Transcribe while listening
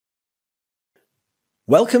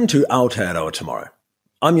Welcome to Aotearoa Tomorrow.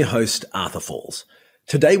 I'm your host, Arthur Falls.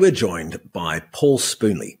 Today we're joined by Paul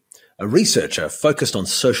Spoonley, a researcher focused on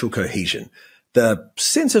social cohesion, the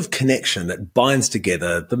sense of connection that binds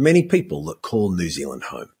together the many people that call New Zealand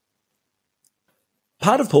home.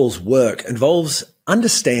 Part of Paul's work involves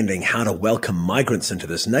understanding how to welcome migrants into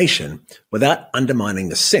this nation without undermining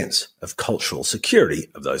the sense of cultural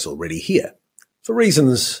security of those already here. For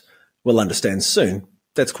reasons we'll understand soon,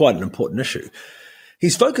 that's quite an important issue.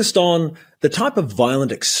 He's focused on the type of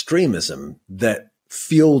violent extremism that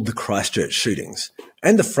fueled the Christchurch shootings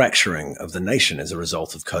and the fracturing of the nation as a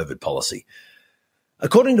result of COVID policy.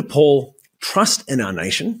 According to Paul, trust in our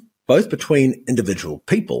nation, both between individual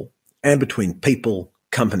people and between people,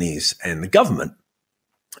 companies, and the government,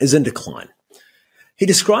 is in decline. He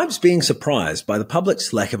describes being surprised by the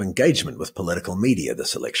public's lack of engagement with political media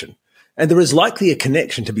this election, and there is likely a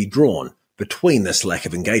connection to be drawn between this lack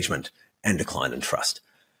of engagement and decline in trust.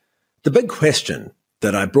 The big question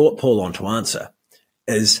that I brought Paul on to answer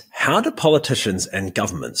is, how do politicians and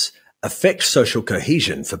governments affect social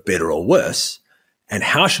cohesion for better or worse, and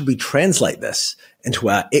how should we translate this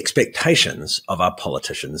into our expectations of our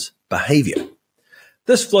politicians' behaviour?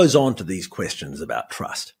 This flows on to these questions about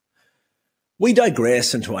trust. We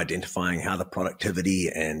digress into identifying how the productivity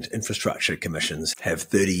and infrastructure commissions have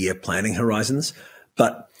 30-year planning horizons,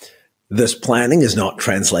 but this planning is not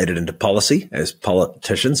translated into policy, as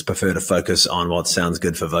politicians prefer to focus on what sounds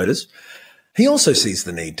good for voters. He also sees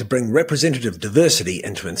the need to bring representative diversity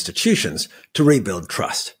into institutions to rebuild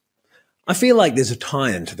trust. I feel like there's a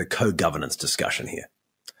tie-in to the co-governance discussion here.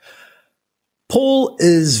 Paul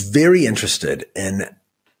is very interested in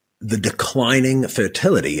the declining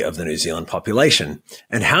fertility of the New Zealand population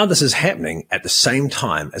and how this is happening at the same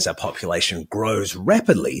time as our population grows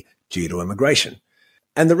rapidly due to immigration,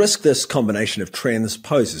 and the risk this combination of trends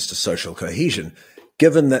poses to social cohesion,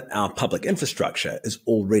 given that our public infrastructure is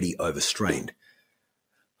already overstrained.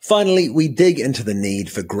 Finally, we dig into the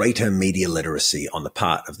need for greater media literacy on the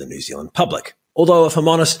part of the New Zealand public. Although, if I'm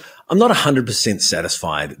honest, I'm not 100%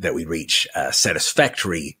 satisfied that we reach a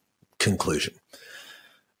satisfactory conclusion.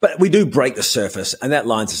 But we do break the surface, and that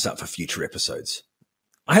lines us up for future episodes.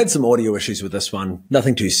 I had some audio issues with this one,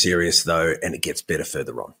 nothing too serious though, and it gets better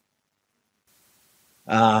further on.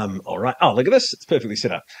 All right. Oh, look at this. It's perfectly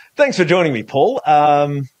set up. Thanks for joining me, Paul.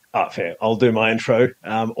 Fair. I'll do my intro.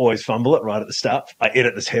 Always fumble it right at the start. I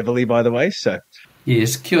edit this heavily, by the way. So,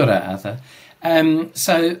 yes, kia ora, Arthur.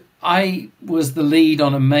 So I was the lead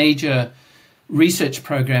on a major research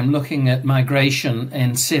program looking at migration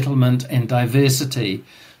and settlement and diversity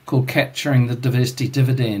called Capturing the Diversity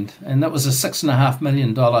Dividend. And that was a $6.5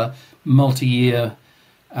 million multi-year,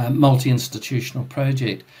 multi-institutional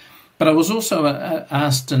project. But I was also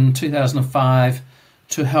asked in 2005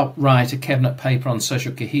 to help write a cabinet paper on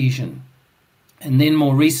social cohesion. And then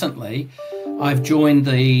more recently, I've joined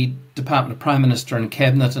the Department of Prime Minister and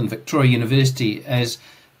Cabinet and Victoria University as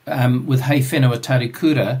with Hei Whenua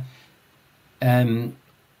Tarikura. And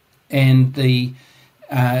the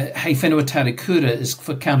Hei Whenua Tarikura is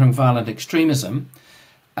for countering violent extremism,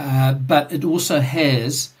 but it also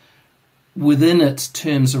has within its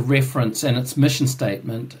terms of reference and its mission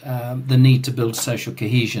statement, the need to build social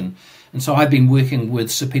cohesion. And so I've been working with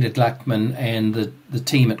Sir Peter Gluckman and the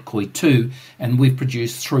team at COI2, and we've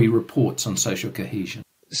produced 3 reports on social cohesion.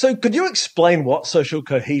 So could you explain what social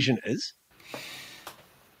cohesion is?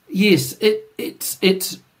 Yes,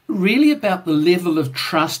 it's really about the level of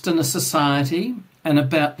trust in a society and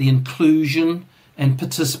about the inclusion and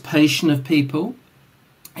participation of people.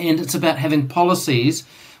 And it's about having policies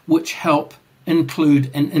which help include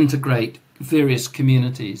and integrate various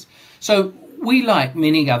communities. So we, like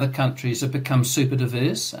many other countries, have become super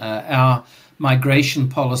diverse. Our migration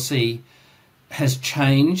policy has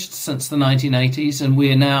changed since the 1980s, and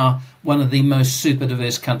we're now one of the most super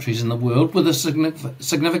diverse countries in the world with a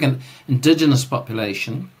significant indigenous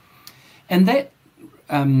population. And that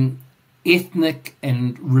ethnic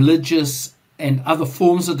and religious and other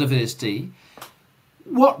forms of diversity,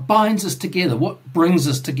 what binds us together, what brings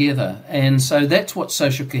us together. And so that's what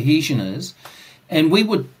social cohesion is. And we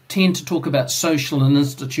would tend to talk about social and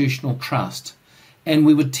institutional trust. And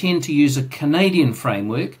we would tend to use a Canadian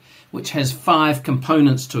framework, which has 5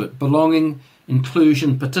 components to it: belonging,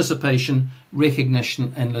 inclusion, participation,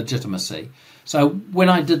 recognition, and legitimacy. So when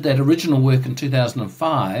I did that original work in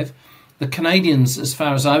 2005, the Canadians, as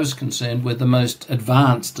far as I was concerned, were the most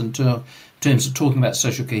advanced in terms of talking about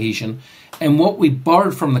social cohesion. And what we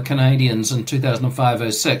borrowed from the Canadians in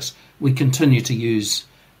 2005-06, we continue to use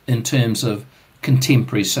in terms of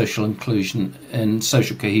contemporary social inclusion and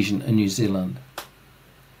social cohesion in New Zealand.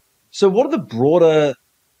 So what are the broader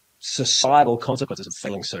societal consequences of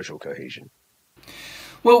failing social cohesion?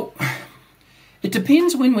 Well, it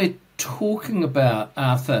depends when we're talking about,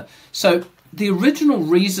 Arthur. So the original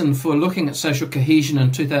reason for looking at social cohesion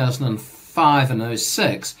in 2005 and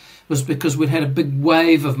 06 was because we'd had a big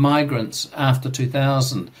wave of migrants after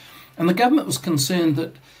 2000. And the government was concerned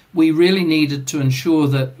that we really needed to ensure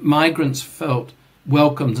that migrants felt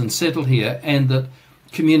welcomed and settled here, and that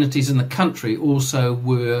communities in the country also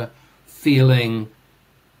were feeling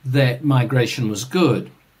that migration was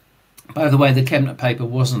good. By the way, the cabinet paper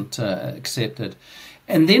wasn't accepted.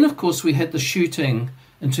 And then, of course, we had the shooting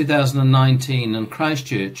in 2019 in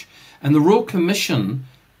Christchurch, and the Royal Commission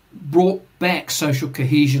brought back social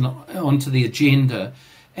cohesion onto the agenda,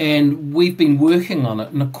 and we've been working on it.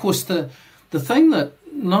 And of course, the thing that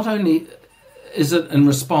not only is it in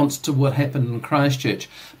response to what happened in Christchurch,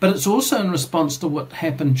 but it's also in response to what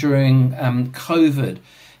happened during COVID.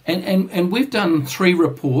 And we've done 3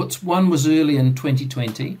 reports. One was early in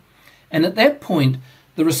 2020. And at that point,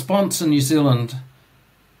 the response in New Zealand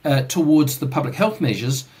towards the public health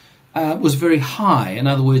measures was very high. In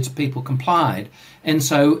other words, people complied. And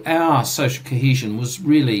so our social cohesion was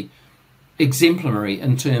really exemplary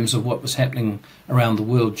in terms of what was happening around the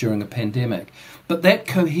world during a pandemic. But that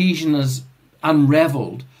cohesion is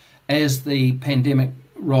unravelled as the pandemic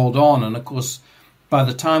rolled on. And of course, by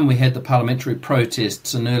the time we had the parliamentary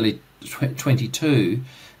protests in early 22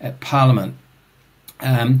 at Parliament,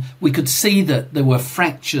 we could see that there were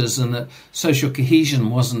fractures and that social cohesion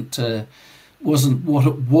wasn't what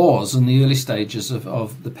it was in the early stages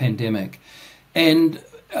of the pandemic. And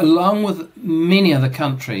along with many other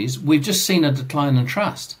countries, we've just seen a decline in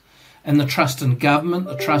trust. And the trust in government,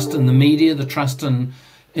 the trust in the media, the trust in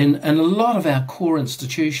a lot of our core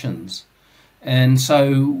institutions. And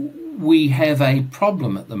so we have a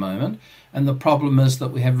problem at the moment. And the problem is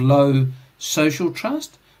that we have low social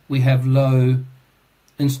trust, we have low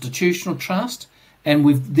institutional trust, and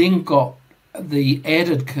we've then got the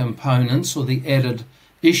added components or the added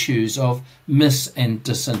issues of mis and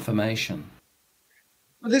disinformation.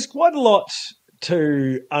 Well, there's quite a lot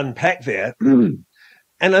to unpack there.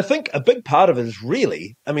 And I think a big part of it is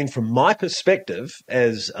really, I mean, from my perspective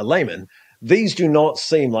as a layman, these do not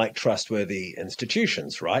seem like trustworthy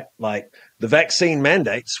institutions, right? Like the vaccine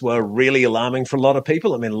mandates were really alarming for a lot of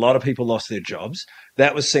people. I mean, a lot of people lost their jobs.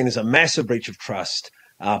 That was seen as a massive breach of trust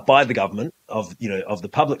by the government, of the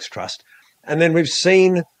public's trust. And then we've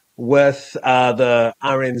seen with the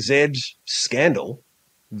RNZ scandal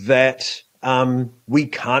that we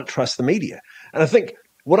can't trust the media. And I think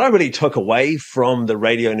what I really took away from the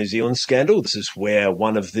Radio New Zealand scandal, this is where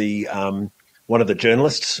one of the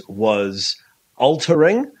journalists was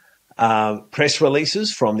altering press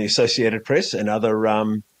releases from the Associated Press and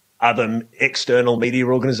other external media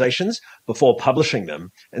organizations before publishing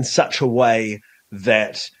them in such a way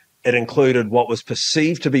that it included what was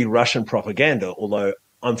perceived to be Russian propaganda, although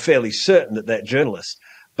I'm fairly certain that journalist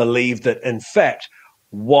believed that, in fact,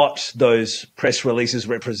 what those press releases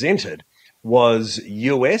represented was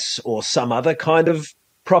US or some other kind of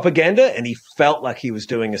propaganda, and he felt like he was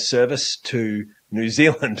doing a service to New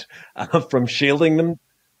Zealand from shielding them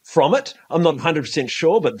from it. I'm not 100%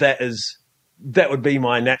 sure, but that would be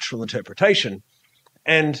my natural interpretation.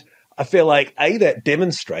 And I feel like, that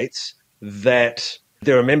demonstrates that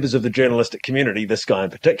there are members of the journalistic community, this guy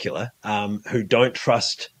in particular, who don't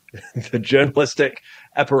trust the journalistic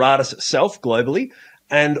apparatus itself globally.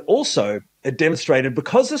 And also, it demonstrated,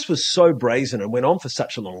 because this was so brazen and went on for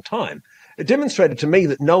such a long time, it demonstrated to me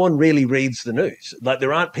that no one really reads the news. Like,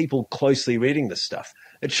 there aren't people closely reading this stuff.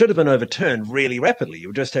 It should have been overturned really rapidly. You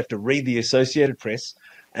would just have to read the Associated Press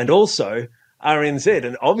and also RNZ,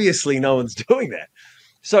 and obviously no one's doing that.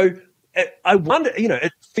 So I wonder,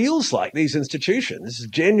 it feels like these institutions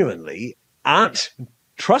genuinely aren't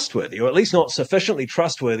trustworthy, or at least not sufficiently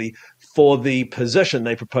trustworthy for the position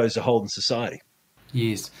they propose to hold in society.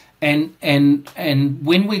 Yes, and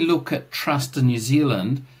when we look at trust in New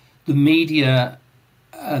Zealand, the media,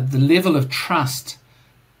 the level of trust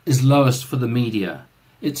is lowest for the media.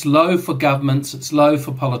 It's low for governments, it's low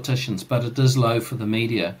for politicians, but it is low for the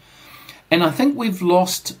media. And I think we've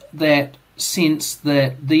lost that sense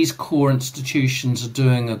that these core institutions are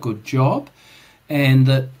doing a good job, and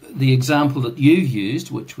that the example that you used,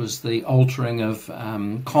 which was the altering of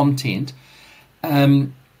content,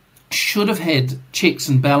 should have had checks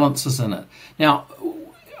and balances in it. Now,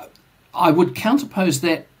 I would counterpose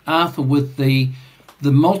that, Arthur, with the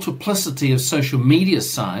multiplicity of social media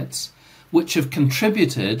sites which have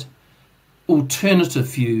contributed alternative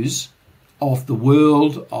views of the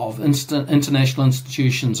world, of international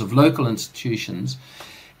institutions, of local institutions.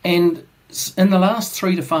 And in the last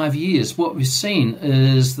 3 to 5 years, what we've seen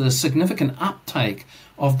is the significant uptake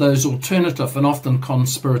of those alternative and often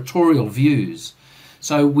conspiratorial views.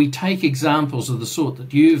 So we take examples of the sort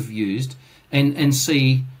that you've used and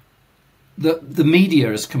see that the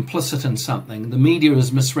media is complicit in something, the media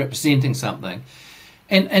is misrepresenting something.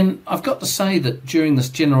 And I've got to say that during this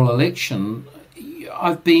general election,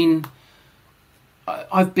 I've been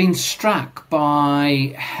struck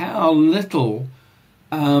by how little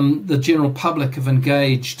the general public have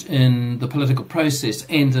engaged in the political process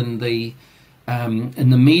and in the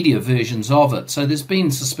media versions of it. So there's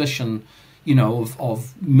been suspicion,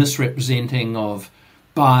 of misrepresenting, of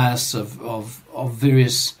bias, of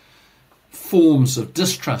various forms of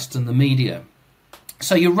distrust in the media.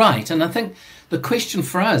 So you're right, and I think the question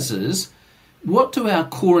for us is, what do our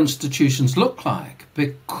core institutions look like?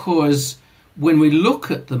 Because when we look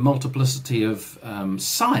at the multiplicity of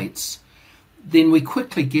sites, then we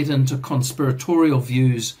quickly get into conspiratorial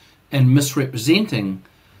views and misrepresenting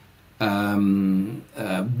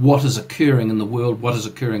what is occurring in the world, what is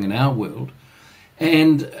occurring in our world,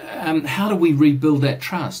 and how do we rebuild that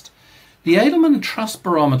trust? The Edelman Trust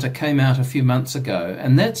Barometer came out a few months ago,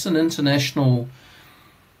 and that's an international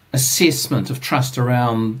assessment of trust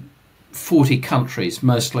around 40 countries,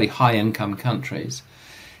 mostly high-income countries.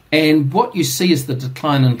 And what you see is the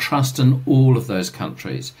decline in trust in all of those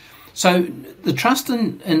countries. So the trust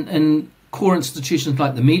in core institutions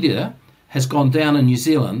like the media has gone down in New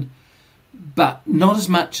Zealand, but not as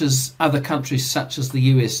much as other countries such as the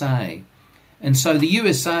USA. And so the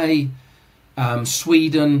USA,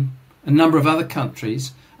 Sweden, a number of other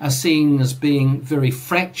countries are seen as being very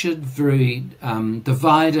fractured, very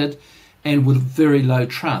divided, and with very low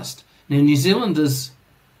trust. Now, New Zealanders'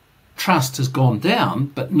 trust has gone down,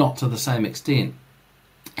 but not to the same extent.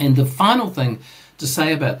 And the final thing to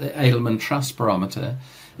say about the Edelman Trust Barometer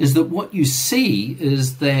is that what you see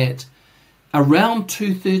is that around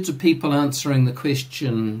 2/3 of people answering the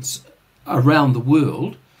questions around the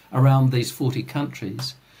world, around these 40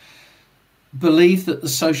 countries, believe that the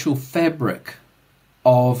social fabric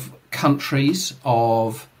of countries,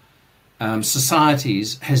 of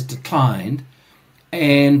societies has declined,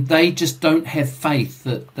 and they just don't have faith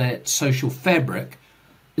that that social fabric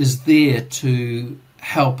is there to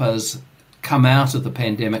help us come out of the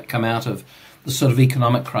pandemic, come out of the sort of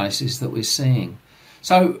economic crisis that we're seeing.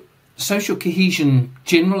 So social cohesion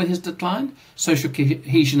generally has declined, social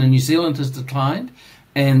cohesion in New Zealand has declined,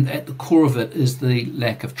 and at the core of it is the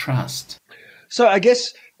lack of trust. So I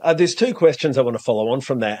guess there's two questions I want to follow on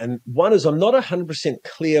from that. And one is, I'm not 100%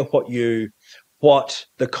 clear what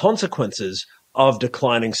the consequences of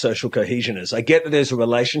declining social cohesion is. I get that there's a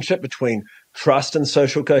relationship between trust and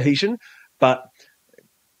social cohesion, but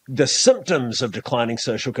the symptoms of declining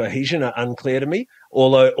social cohesion are unclear to me,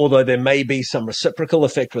 although there may be some reciprocal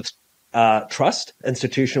effect with trust,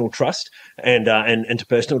 institutional trust, and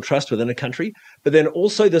interpersonal trust within a country, but then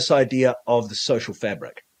also this idea of the social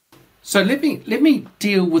fabric. So let me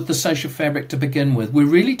deal with the social fabric to begin with. We're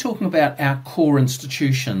really talking about our core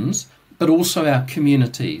institutions, but also our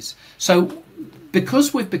communities. So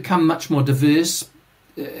because we've become much more diverse,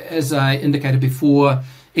 as I indicated before,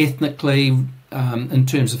 ethnically, in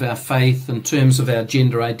terms of our faith, in terms of our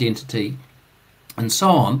gender identity, and so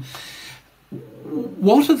on,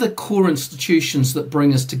 what are the core institutions that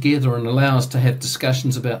bring us together and allow us to have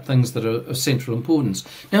discussions about things that are of central importance?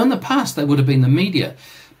 Now, in the past, they would have been the media.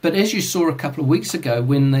 But as you saw a couple of weeks ago,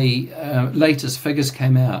 when the latest figures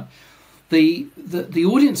came out, the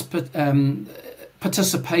audience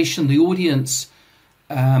participation, the audience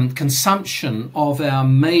consumption of our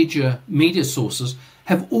major media sources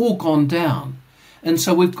have all gone down. And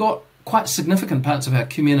so we've got quite significant parts of our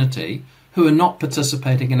community who are not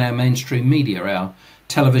participating in our mainstream media, our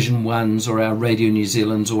Television Ones or our Radio New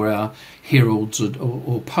Zealands or our Heralds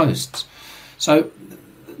or Posts. So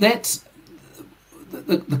that's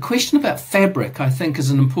the question about fabric, I think, is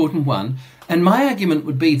an important one. And my argument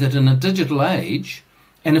would be that in a digital age,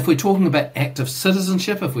 and if we're talking about active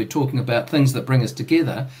citizenship, if we're talking about things that bring us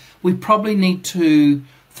together, we probably need to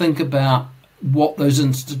think about what those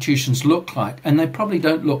institutions look like. And they probably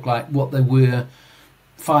don't look like what they were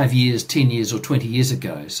 5 years, 10 years or 20 years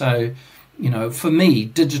ago. So, for me,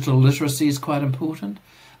 digital literacy is quite important.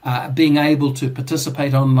 Being able to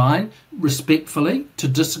participate online respectfully, to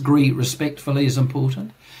disagree respectfully is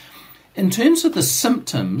important. In terms of the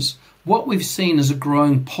symptoms, what we've seen is a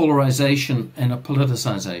growing polarisation and a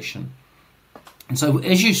politicisation. And so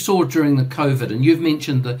as you saw during the COVID, and you've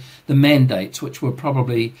mentioned the mandates, which were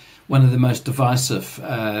probably one of the most divisive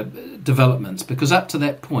developments, because up to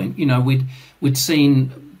that point, we'd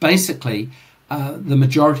seen basically the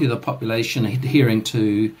majority of the population adhering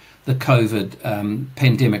to the COVID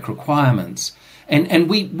pandemic requirements. And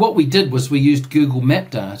what we did was we used Google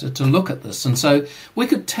Map data to look at this. And so we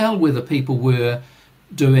could tell whether people were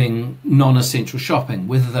doing non-essential shopping,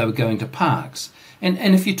 whether they were going to parks.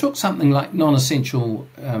 And if you took something like non-essential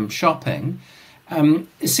shopping,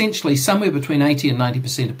 essentially somewhere between 80 and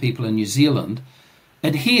 90% of people in New Zealand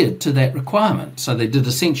adhered to that requirement. So they did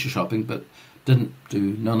essential shopping but didn't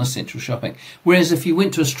do non-essential shopping. Whereas if you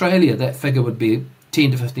went to Australia, that figure would be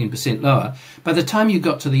 10 to 15% lower. By the time you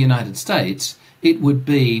got to the United States, it would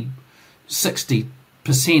be 60%,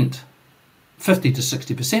 50 to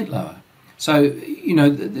 60% lower. So,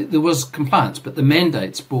 there was compliance, but the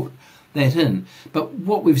mandates brought that in. But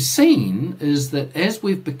what we've seen is that as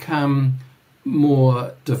we've become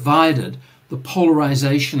more divided, the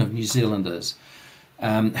polarisation of New Zealanders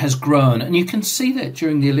has grown. And you can see that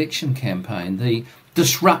during the election campaign, the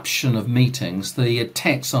disruption of meetings, the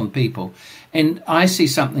attacks on people. And I see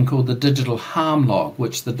something called the digital harm log,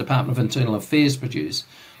 which the Department of Internal Affairs produce.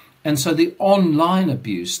 And so the online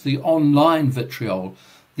abuse, the online vitriol,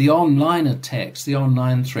 the online attacks, the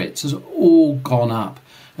online threats has all gone up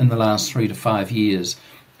in the last 3 to 5 years.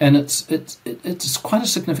 And it's quite a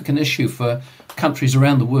significant issue for countries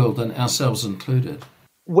around the world, and ourselves included.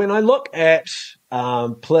 When I look at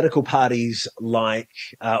political parties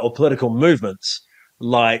or political movements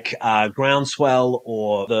like Groundswell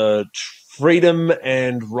or the Freedom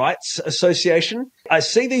and Rights Association, I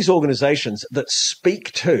see these organizations that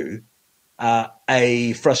speak to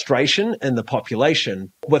a frustration in the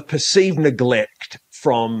population with perceived neglect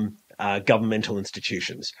from governmental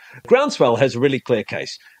institutions. Groundswell has a really clear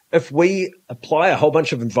case. If we apply a whole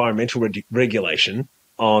bunch of environmental regulation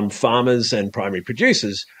on farmers and primary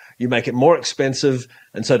producers, you make it more expensive,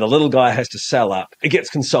 and so the little guy has to sell up. It gets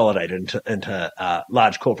consolidated into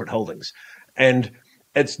large corporate holdings. And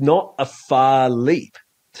it's not a far leap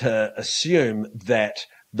to assume that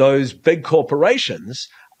those big corporations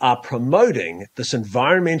are promoting this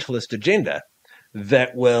environmentalist agenda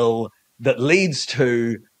that leads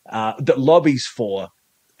to that lobbies for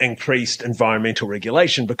increased environmental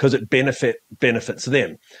regulation because it benefits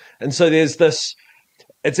them. And so there's this.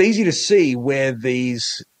 It's easy to see where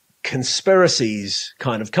these conspiracies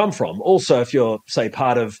kind of come from. Also, if you're, say,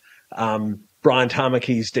 part of Brian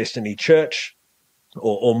Tamaki's Destiny Church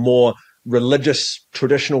or more religious,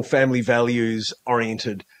 traditional family values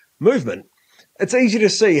oriented movement, it's easy to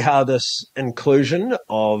see how this inclusion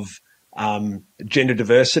of gender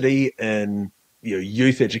diversity in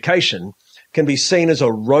youth education can be seen as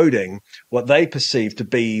eroding what they perceive to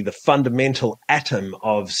be the fundamental atom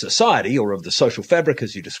of society, or of the social fabric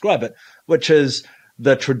as you describe it, which is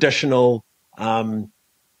the traditional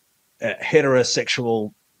heterosexual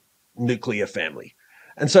nuclear family.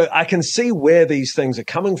 And so I can see where these things are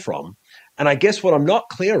coming from. And I guess what I'm not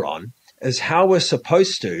clear on is how we're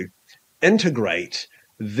supposed to integrate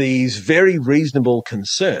these very reasonable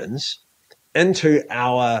concerns into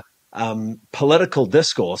our political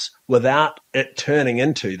discourse without it turning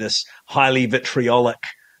into this highly vitriolic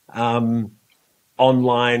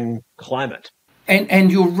online climate.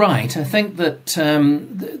 And you're right. I think that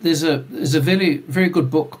there's a very, very good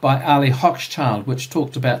book by Ali Hochschild which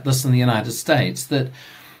talked about this in the United States, that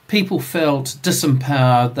people felt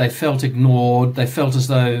disempowered, they felt ignored, they felt as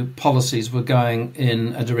though policies were going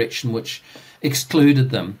in a direction which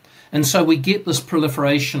excluded them. And so we get this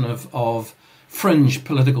proliferation of fringe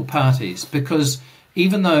political parties, because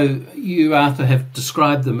even though you, Arthur, have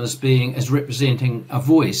described them as representing a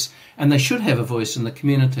voice, and they should have a voice in the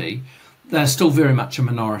community, they're still very much a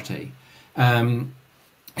minority. And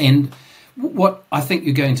what I think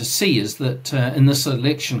you're going to see is that in this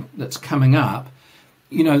election that's coming up,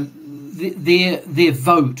 their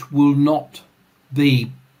vote will not be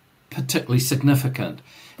particularly significant.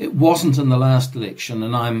 It wasn't in the last election,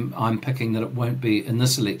 and I'm picking that it won't be in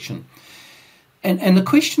this election. And the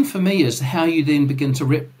question for me is how you then begin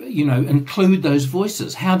to include those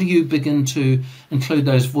voices. How do you begin to include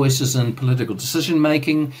those voices in political decision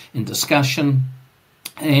making, in discussion?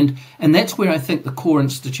 And that's where I think the core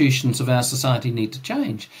institutions of our society need to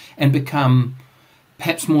change and become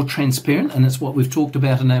perhaps more transparent. And that's what we've talked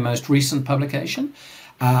about in our most recent publication.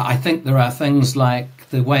 I think there are things like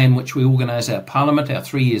the way in which we organise our parliament, our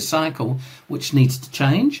 3-year cycle, which needs to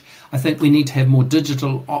change. I think we need to have more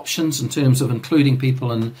digital options in terms of including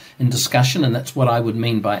people in discussion, and that's what I would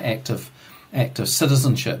mean by active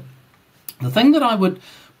citizenship. The thing that I would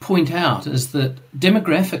point out is that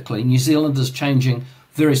demographically, New Zealand is changing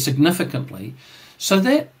very significantly, so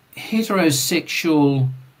that heterosexual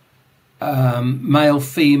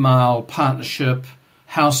male-female partnership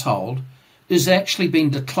household has actually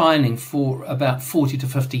been declining for about 40 to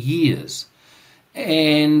 50 years.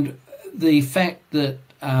 And the fact that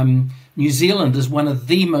New Zealand is one of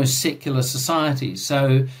the most secular societies,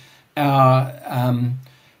 so our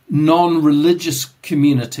non-religious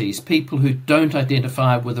communities, people who don't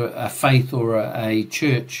identify with a faith or a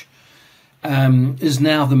church, is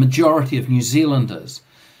now the majority of New Zealanders.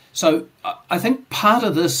 So I think part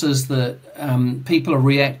of this is that people are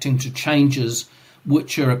reacting to changes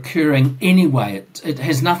which are occurring anyway. It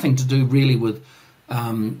has nothing to do really with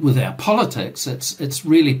our politics. It's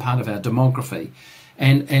really part of our demography.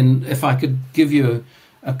 And if I could give you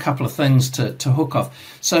a couple of things to hook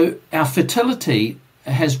off. So our fertility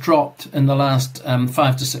has dropped in the last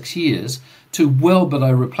 5 to 6 years to well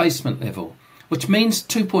below replacement level, which means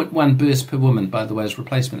 2.1 births per woman, by the way, is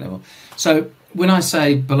replacement level. So when I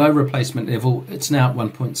say below replacement level, it's now at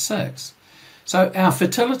 1.6. So our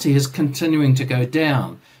fertility is continuing to go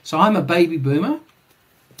down. So I'm a baby boomer.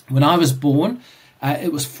 When I was born,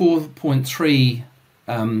 it was 4.3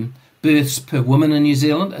 births per woman in New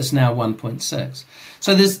Zealand. It's now 1.6.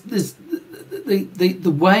 So there's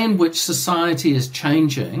the way in which society is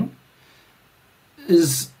changing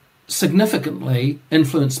is significantly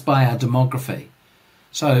influenced by our demography.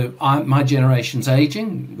 So my generation's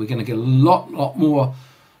aging. We're going to get a lot more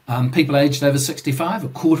people aged over 65. A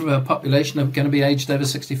quarter of our population are going to be aged over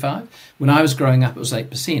 65. When I was growing up, it was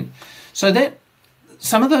 8%. So that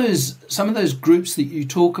some of those groups that you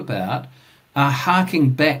talk about are harking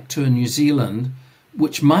back to a New Zealand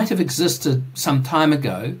which might have existed some time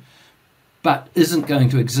ago, but isn't going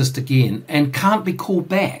to exist again and can't be called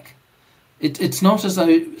back. It's not as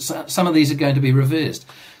though some of these are going to be reversed.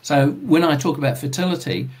 So when I talk about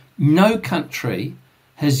fertility, no country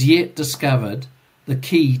has yet discovered the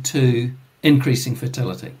key to increasing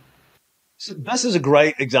fertility. So this is a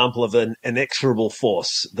great example of an inexorable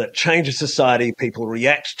force that changes society, people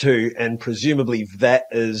react to, and presumably that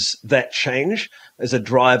change is a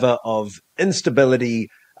driver of instability,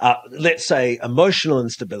 let's say emotional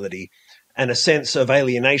instability, and a sense of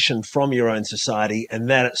alienation from your own society, and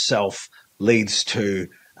that itself leads to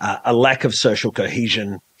a lack of social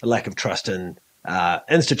cohesion, a lack of trust in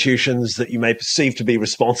institutions that you may perceive to be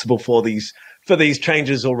responsible for these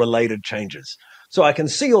changes or related changes. So I can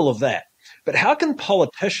see all of that. But how can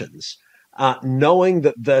politicians, knowing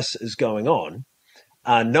that this is going on,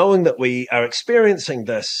 knowing that we are experiencing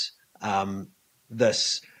this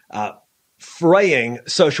fraying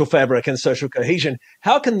social fabric and social cohesion,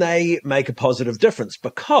 how can they make a positive difference?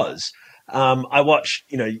 Because I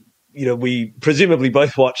watched, we presumably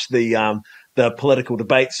both watched the political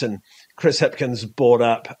debates, and Chris Hipkins brought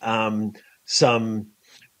up some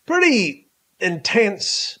pretty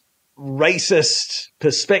intense racist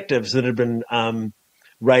perspectives that had been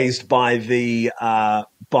raised by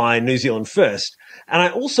New Zealand First. And I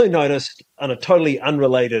also noticed, on a totally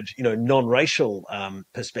unrelated, non-racial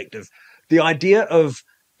perspective, the idea of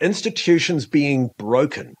institutions being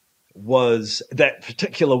broken was, that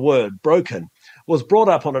particular word, broken, was brought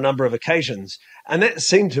up on a number of occasions. And that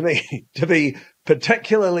seemed to me to be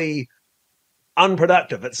particularly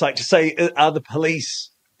unproductive. It's like to say, are the police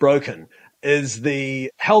broken? Is the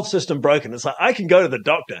health system broken? It's like, I can go to the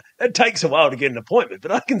doctor. It takes a while to get an appointment,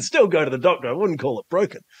 but I can still go to the doctor. I wouldn't call it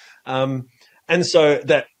broken. And so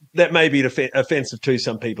that may be offensive to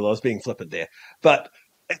some people. I was being flippant there. But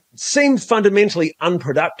it seemed fundamentally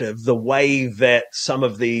unproductive, the way that some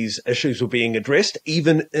of these issues were being addressed,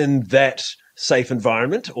 even in that safe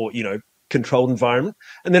environment or, controlled environment.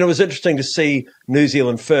 And then it was interesting to see New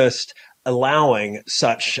Zealand First allowing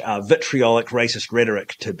such vitriolic racist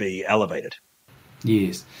rhetoric to be elevated.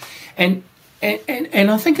 Yes. And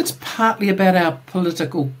I think it's partly about our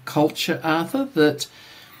political culture, Arthur, that,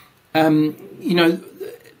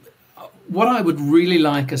 what I would really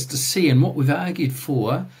like us to see, and what we've argued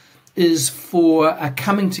for, is for a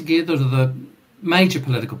coming together of the major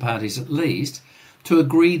political parties at least to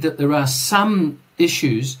agree that there are some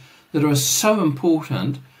issues that are so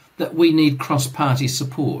important that we need cross-party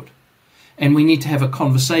support. And we need to have a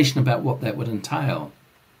conversation about what that would entail.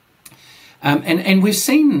 And we've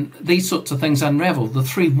seen these sorts of things unravel. The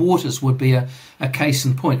Three Waters would be a case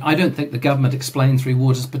in point. I don't think the government explained Three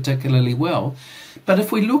Waters particularly well. But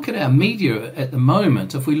if we look at our media at the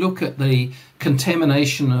moment, if we look at the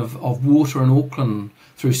contamination of water in Auckland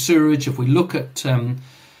through sewage, if we look at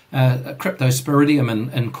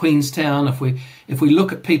cryptosporidium in Queenstown, if we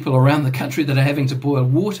look at people around the country that are having to boil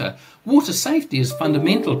water safety is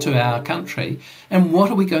fundamental to our country. And what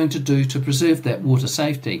are we going to do to preserve that water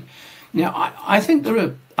safety? Now,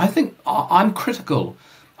 I'm critical.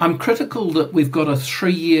 I'm critical that we've got a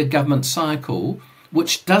 3-year government cycle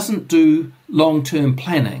which doesn't do long-term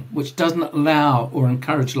planning, which doesn't allow or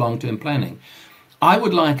encourage long-term planning. I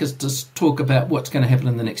would like us to talk about what's going to happen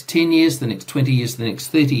in the next 10 years, the next 20 years, the next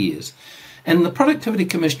 30 years. And the Productivity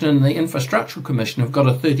Commission and the Infrastructural Commission have got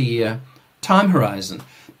a 30-year time horizon.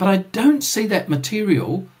 But I don't see that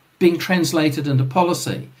material being translated into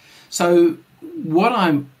policy. So what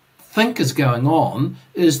I think is going on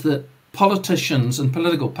is that politicians and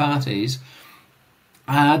political parties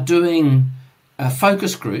are doing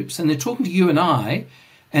focus groups, and they're talking to you and I,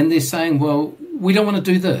 and they're saying, well, we don't want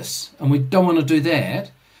to do this and we don't want to do that,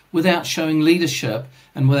 without showing leadership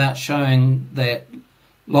and without showing that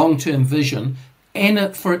long-term vision,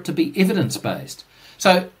 and for it to be evidence-based.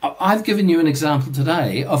 So I've given you an example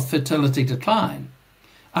today of fertility decline.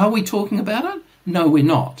 Are we talking about it? No, we're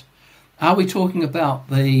not. Are we talking about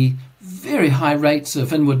the very high rates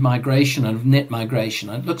of inward migration and of net migration?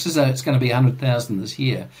 It looks as though it's going to be 100,000 this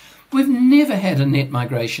year. We've never had a net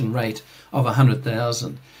migration rate of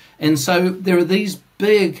 100,000. And so there are these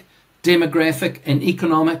big demographic and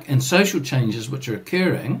economic and social changes which are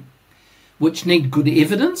occurring, which need good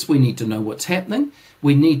evidence. We need to know what's happening.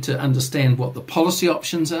 We need to understand what the policy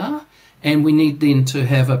options are, and we need then to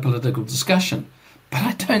have a political discussion. But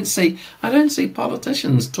I don't see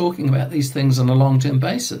politicians talking about these things on a long-term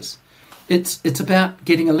basis. It's about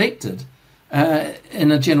getting elected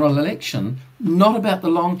in a general election, not about the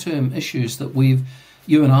long-term issues that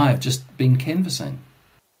you and I have just been canvassing.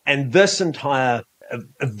 And this entire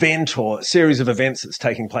event or series of events that's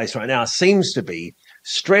taking place right now seems to be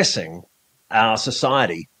stressing our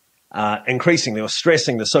society increasingly, or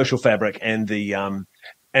stressing the social fabric and the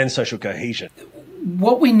and social cohesion.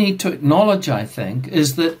 What we need to acknowledge, I think,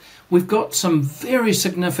 is that we've got some very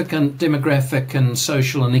significant demographic and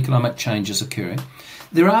social and economic changes occurring.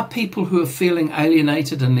 There are people who are feeling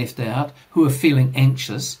alienated and left out, who are feeling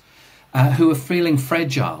anxious, who are feeling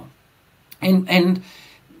fragile. And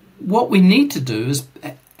what we need to do is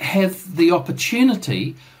have the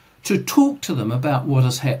opportunity to talk to them about what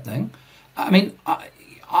is happening. I mean,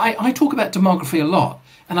 I talk about demography a lot,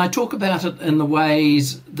 and I talk about it in the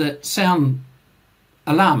ways that sound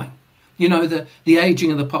alarming. You know, the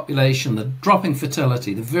ageing of the population, the dropping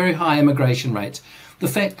fertility, the very high immigration rates, the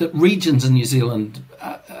fact that regions in New Zealand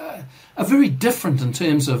are very different in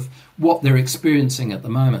terms of what they're experiencing at the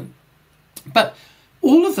moment. But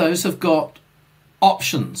all of those have got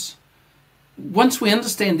options. Once we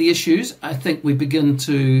understand the issues, I think we begin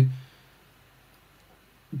to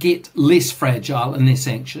get less fragile and less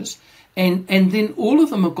anxious. And then all of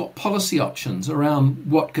them have got policy options around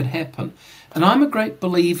what could happen. And I'm a great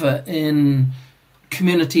believer in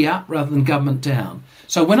community up rather than government down.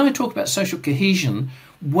 So when I talk about social cohesion,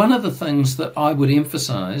 one of the things that I would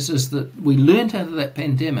emphasise is that we learned out of that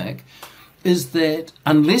pandemic is that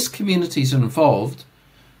unless communities are involved,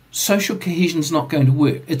 social cohesion is not going to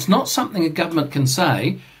work. It's not something a government can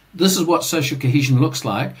say, this is what social cohesion looks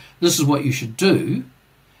like, this is what you should do.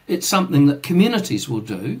 It's something that communities will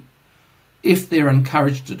do if they're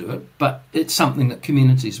encouraged to do it, but it's something that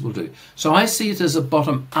communities will do. So I see it as a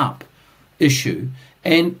bottom-up issue.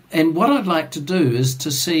 And what I'd like to do is to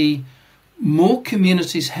see more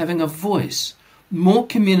communities having a voice, more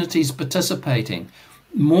communities participating,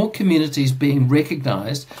 more communities being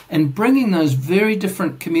recognised, and bringing those very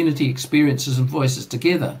different community experiences and voices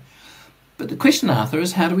together. But the question, Arthur,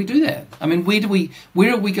 is how do we do that? I mean,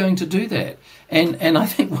 where are we going to do that? And I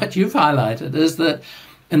think what you've highlighted is that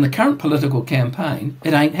in the current political campaign,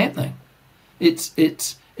 it ain't happening. It's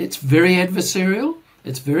very adversarial,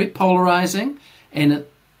 it's very polarising, and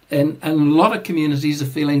a lot of communities are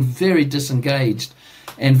feeling very disengaged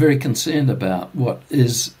and very concerned about what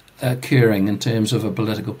is occurring in terms of a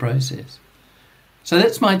political process. So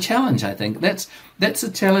that's my challenge, I think. That's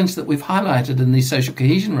a challenge that we've highlighted in these social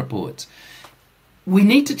cohesion reports. We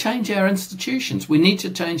need to change our institutions. We need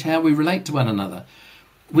to change how we relate to one another.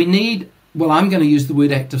 We need, well, I'm going to use the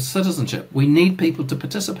word active citizenship. We need people to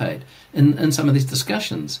participate in some of these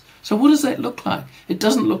discussions. So what does that look like? It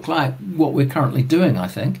doesn't look like what we're currently doing, I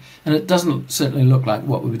think, and it doesn't certainly look like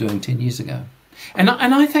what we were doing 10 years ago. And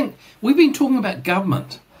I think we've been talking about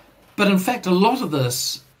government, but in fact a lot of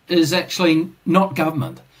this is actually not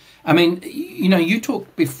government. I mean, you know, you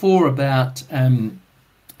talked before about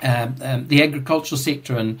the agricultural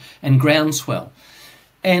sector and groundswell.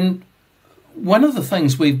 And one of the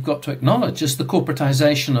things we've got to acknowledge is the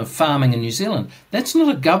corporatisation of farming in New Zealand. That's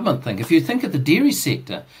not a government thing. If you think of the dairy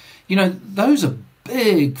sector, you know, those are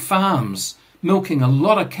big farms milking a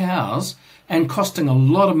lot of cows and costing a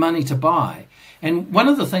lot of money to buy. And one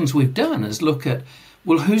of the things we've done is look at,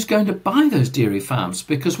 well, who's going to buy those dairy farms?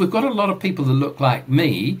 Because we've got a lot of people that look like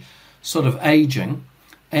me sort of ageing,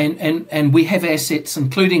 and we have assets,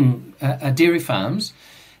 including dairy farms.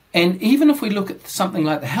 And even if we look at something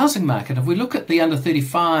like the housing market, if we look at the under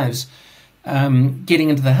 35s getting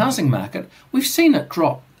into the housing market, we've seen it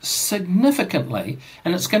drop significantly,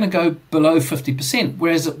 and it's going to go below 50%,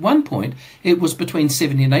 whereas at one point it was between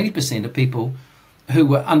 70 and 80% of people who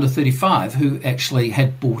were under 35 who actually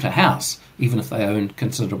had bought a house, even if they owned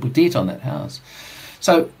considerable debt on that house.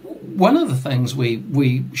 So one of the things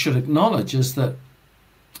we should acknowledge is that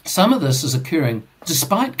some of this is occurring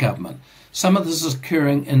despite government. Some of this is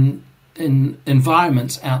occurring in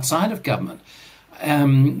environments outside of government.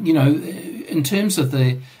 In terms of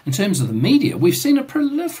the media, we've seen a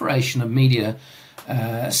proliferation of media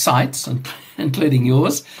sites, including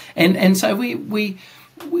yours, and so we've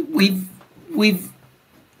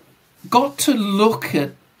got to look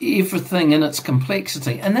at everything in its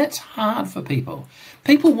complexity, and that's hard for people.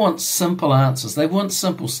 People want simple answers. They want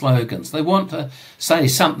simple slogans. They want to say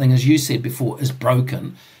something, as you said before, is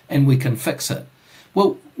broken and we can fix it.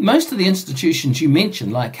 Well, most of the institutions you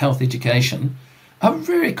mentioned, like health education, are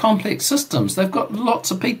very complex systems. They've got lots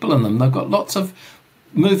of people in them. They've got lots of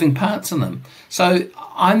moving parts in them. So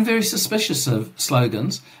I'm very suspicious of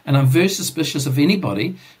slogans, and I'm very suspicious of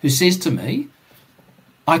anybody who says to me,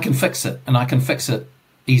 I can fix it, and I can fix it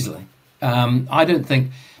easily. I don't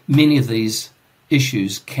think many of these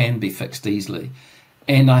issues can be fixed easily,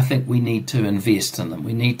 and I think we need to invest in them.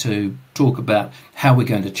 We need to talk about how we're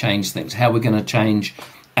going to change things, how we're going to change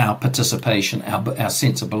our participation, our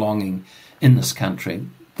sense of belonging in this country.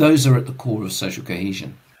 Those are at the core of social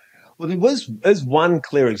cohesion. Well, is one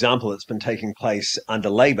clear example that's been taking place under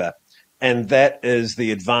Labour, and that is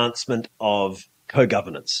the advancement of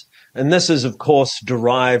co-governance. And this is, of course,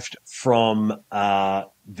 derived from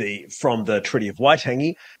the Treaty of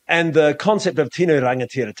Waitangi and the concept of tino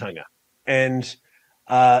rangatiratanga. And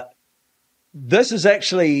this is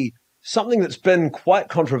actually something that's been quite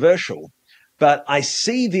controversial, but I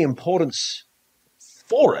see the importance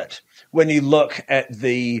for it when you look at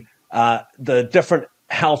the different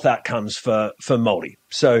health outcomes for Māori.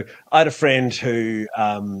 So I had a friend who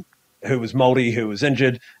was Māori, who was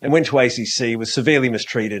injured and went to ACC, was severely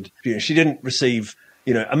mistreated. She didn't receive,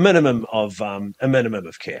 a minimum of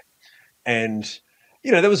care, and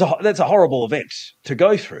that's a horrible event to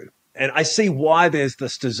go through. And I see why there's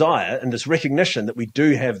this desire and this recognition that we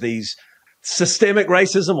do have these systemic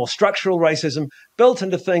racism or structural racism built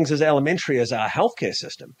into things as elementary as our healthcare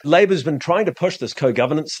system. Labour's been trying to push this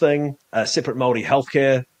co-governance thing, a separate Māori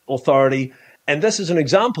healthcare authority, and this is an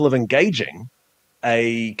example of engaging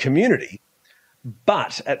a community,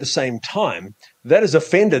 but at the same time, that has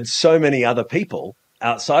offended so many other people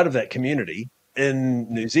outside of that community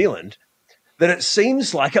in New Zealand that it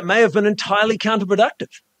seems like it may have been entirely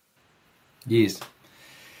counterproductive. Yes.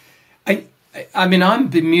 I mean, I'm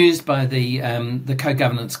bemused by the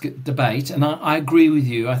co-governance debate, and I agree with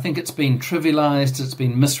you. I think it's been trivialised, it's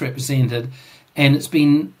been misrepresented, and it's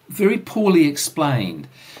been very poorly explained.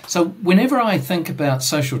 So whenever I think about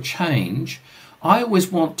social change, I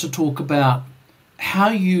always want to talk about how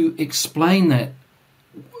you explain that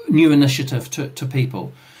new initiative to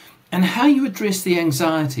people and how you address the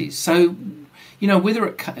anxieties. So,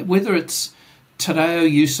 whether it's te reo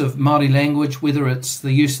use of Māori language, whether it's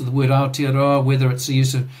the use of the word Aotearoa, whether it's the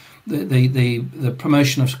use of the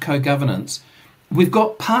promotion of co-governance, we've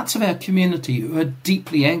got parts of our community who are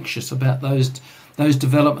deeply anxious about those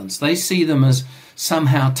developments. They see them as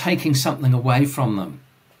somehow taking something away from them.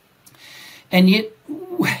 And yet,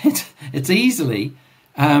 it's easy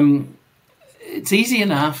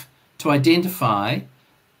enough to identify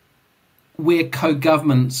where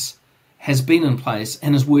co-governance has been in place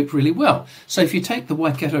and has worked really well. So if you take the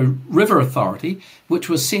Waikato River Authority, which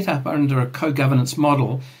was set up under a co-governance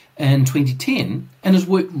model in 2010 and has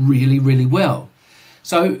worked really, really well.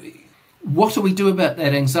 So what do we do about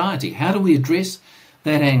that anxiety? How do we address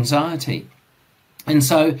that anxiety? And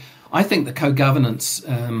so I think the co-governance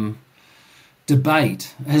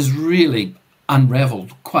debate has really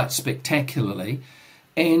unravelled quite spectacularly.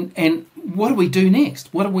 And what do we do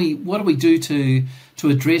next? What do we do to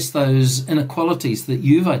address those inequalities that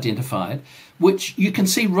you've identified, which you can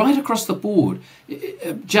see right across the board?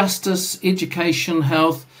 Justice, education,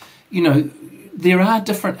 health, there are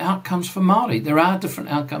different outcomes for Māori. There are different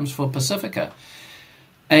outcomes for Pacifica.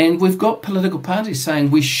 And we've got political parties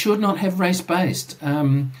saying we should not have race-based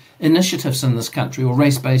initiatives in this country or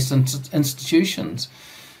race-based institutions.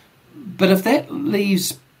 But if that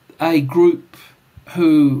leaves a group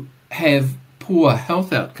who have poor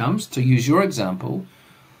health outcomes, to use your example,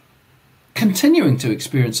 continuing to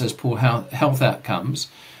experience those poor health outcomes,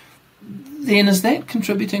 then is that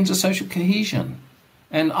contributing to social cohesion?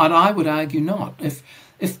 And I would argue not.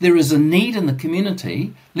 If there is a need in the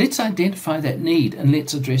community, let's identify that need and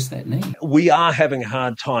let's address that need. We are having a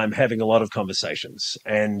hard time having a lot of conversations,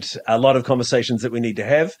 and a lot of conversations that we need to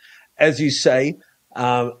have. As you say,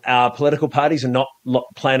 our political parties are not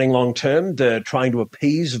planning long term. They're trying to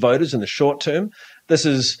appease voters in the short term. This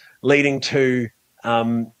is leading to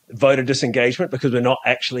voter disengagement because we're not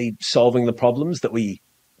actually solving the problems that we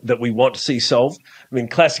want to see solved. I mean,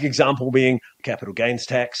 classic example being capital gains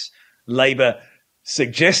tax. Labor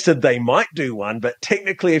suggested they might do one, but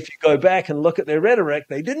technically if you go back and look at their rhetoric,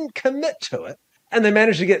 they didn't commit to it. And they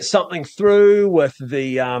managed to get something through with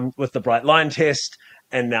the bright line test,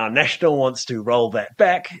 and now National wants to roll that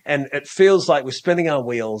back, and it feels like we're spinning our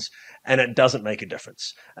wheels and it doesn't make a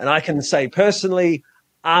difference. And I can say personally,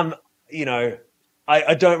 I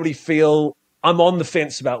don't really feel, I'm on the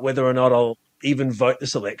fence about whether or not I'll even vote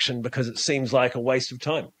this election because it seems like a waste of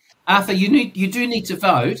time. Arthur, you do need to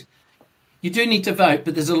vote. You do need to vote,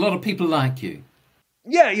 but there's a lot of people like you.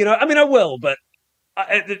 Yeah, I will, but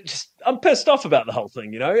I'm pissed off about the whole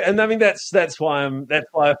thing, and I mean that's why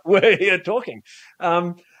we're here talking.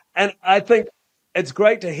 And I think it's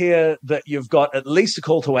great to hear that you've got at least a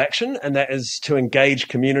call to action, and that is to engage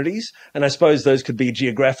communities. And I suppose those could be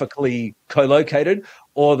geographically co-located,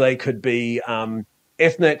 or they could be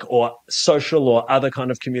ethnic or social or other kind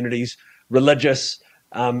of communities, religious.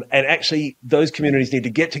 And actually, those communities need to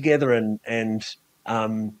get together and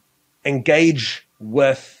engage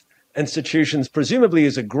with institutions, presumably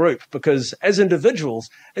as a group, because as individuals,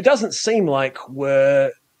 it doesn't seem like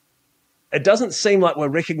we're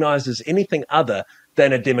recognized as anything other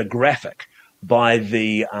than a demographic by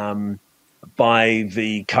the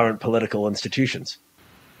current political institutions.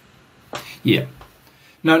 Yeah.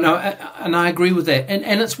 No, and I agree with that.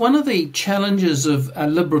 And it's one of the challenges of a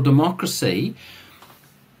liberal democracy.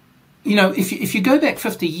 If you go back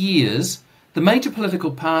 50 years, the major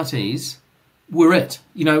political parties were it.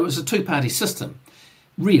 It was a two-party system,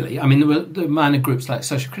 really. I mean, there were minor groups like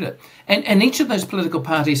Social Credit. And each of those political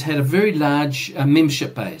parties had a very large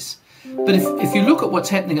membership base. But if you look at what's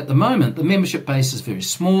happening at the moment, the membership base is very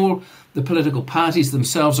small. The political parties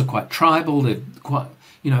themselves are quite tribal. They're quite,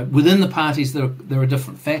 within the parties there are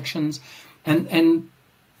different factions. And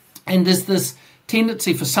there's this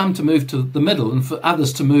tendency for some to move to the middle and for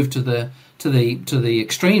others to move to the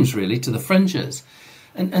extremes, really, to the fringes,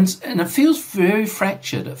 and it feels very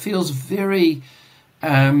fractured. It feels very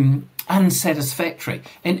unsatisfactory,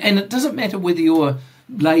 and it doesn't matter whether you're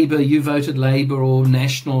Labour, you voted Labour, or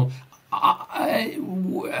National,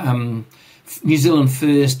 New Zealand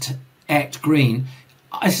First, Act Green.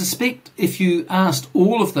 I suspect if you asked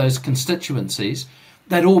all of those constituencies,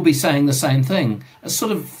 they'd all be saying the same thing, a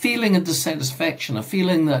sort of feeling of dissatisfaction, a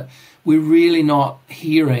feeling that we're really not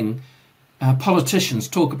hearing politicians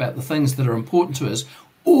talk about the things that are important to us,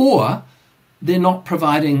 or they're not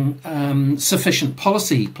providing sufficient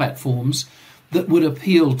policy platforms that would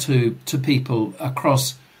appeal to people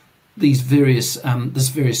across these various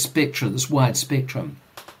spectra, this wide spectrum.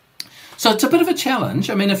 So it's a bit of a challenge.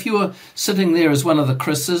 I mean, if you were sitting there as one of the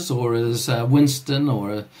Chris's or as Winston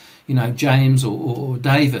or James or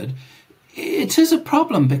David, it is a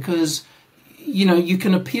problem because, you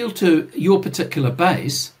can appeal to your particular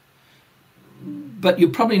base, but you're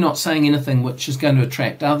probably not saying anything which is going to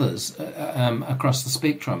attract others across the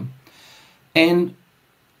spectrum. And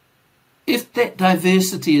if that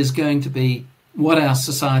diversity is going to be what our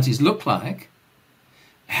societies look like,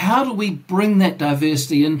 how do we bring that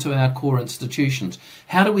diversity into our core institutions?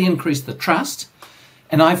 How do we increase the trust?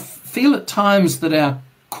 And I feel at times that our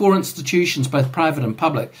core institutions, both private and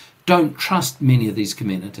public, don't trust many of these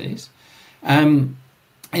communities. And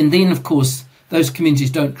then, of course, those communities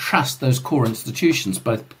don't trust those core institutions,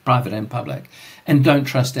 both private and public, and don't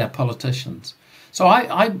trust our politicians. So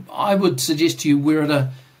I would suggest to you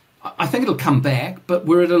I think it'll come back, but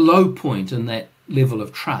we're at a low point in that level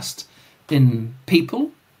of trust in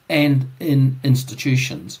people and in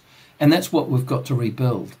institutions. And that's what we've got to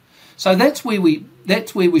rebuild. So that's where we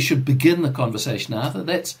should begin the conversation, Arthur.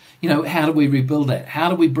 That's, how do we rebuild that? How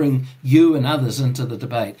do we bring you and others into the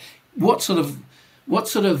debate? What sort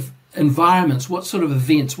of environments, what sort of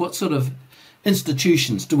events, what sort of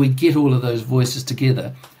institutions do we get all of those voices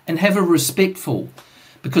together and have a respectful,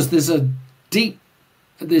 because there's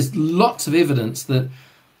lots of evidence that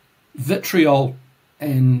vitriol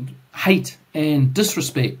and hate and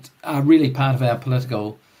disrespect are really part of our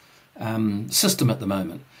political system at the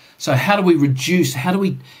moment. So how do we reduce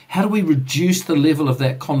the level of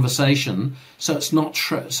that conversation so it's not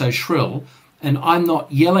so shrill, and I'm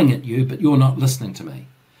not yelling at you, but you're not listening to me?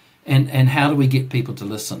 And how do we get people to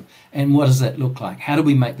listen? And what does that look like? How do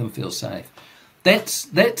we make them feel safe? That's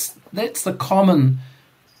the common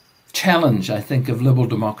challenge, I think, of liberal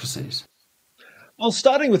democracies. Well,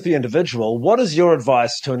 starting with the individual, what is your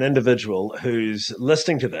advice to an individual who's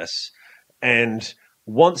listening to this and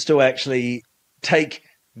wants to actually take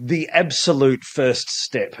the absolute first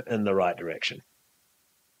step in the right direction?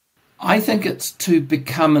 I think it's to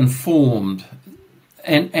become informed.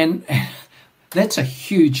 And that's a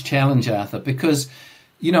huge challenge, Arthur, because,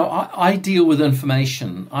 I deal with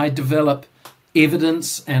information. I develop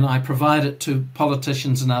evidence and I provide it to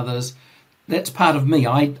politicians and others. That's part of me.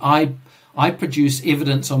 I produce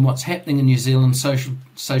evidence on what's happening in New Zealand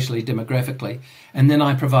socially, demographically, and then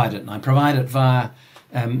I provide it. And I provide it via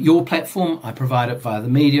your platform, I provide it via the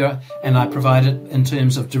media, and I provide it in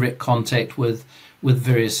terms of direct contact with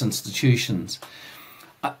various institutions.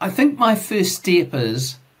 I think my first step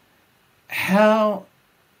is how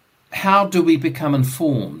do we become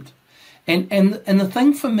informed? And the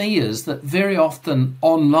thing for me is that very often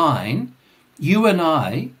online, you and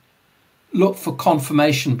I look for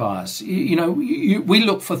confirmation bias. We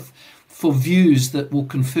look for views that will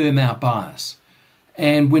confirm our bias.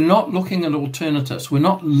 And we're not looking at alternatives. We're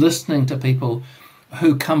not listening to people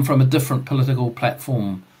who come from a different political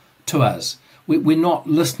platform to us. We're not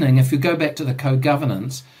listening. If you go back to the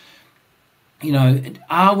co-governance,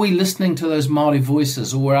 are we listening to those Māori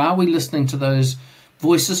voices, or are we listening to those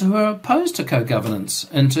voices who are opposed to co-governance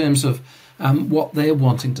in terms of what they're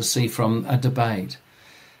wanting to see from a debate?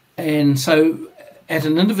 And so at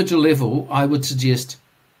an individual level, I would suggest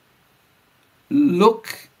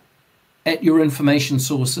look at your information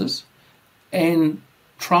sources and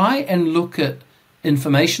try and look at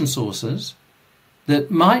information sources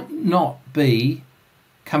that might not be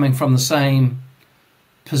coming from the same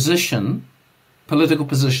position, political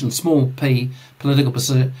position, small p, political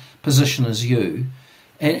position as you,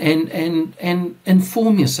 and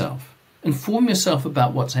inform yourself. Inform yourself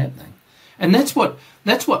about what's happening. And that's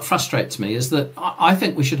what frustrates me, is that I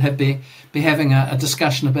think we should be having a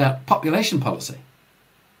discussion about population policy.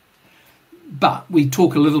 But we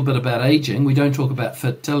talk a little bit about ageing, we don't talk about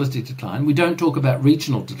fertility decline, we don't talk about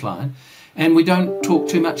regional decline, and we don't talk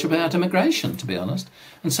too much about immigration, to be honest.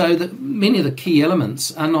 And so that many of the key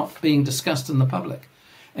elements are not being discussed in the public.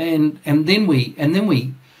 And then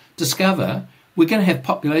we discover we're going to have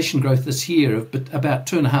population growth this year of about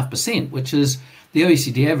 2.5%, which is the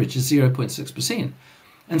OECD average is 0.6%.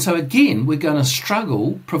 And so again, we're going to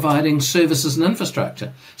struggle providing services and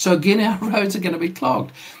infrastructure. So again, our roads are going to be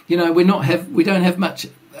clogged. We don't have much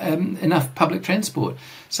enough public transport.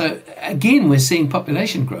 So again, we're seeing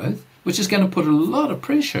population growth, which is going to put a lot of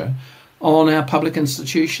pressure on our public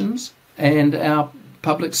institutions and our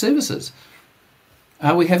public services.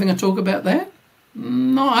 Are we having a talk about that?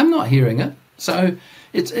 No, I'm not hearing it. So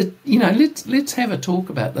let's have a talk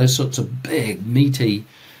about those sorts of big, meaty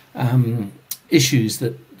issues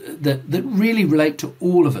that really relate to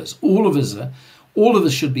all of us. All of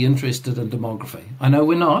us should be interested in demography. I know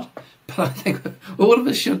we're not, but I think all of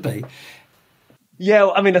us should be. Yeah,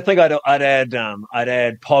 I mean, I think I'd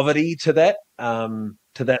add poverty to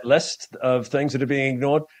that list of things that are being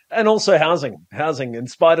ignored, and also housing. In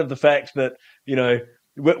spite of the fact that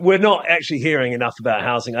we're not actually hearing enough about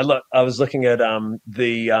housing. I was looking at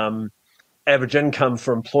the average income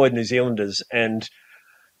for employed New Zealanders, and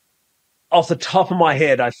off the top of my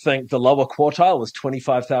head, I think the lower quartile was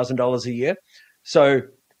 $25,000 a year. So,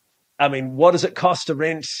 I mean, what does it cost to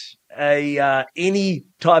rent any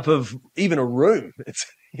type of, even a room? It's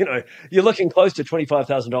you're looking close to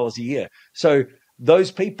 $25,000 a year. So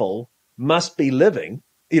those people must be living,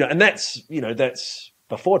 and that's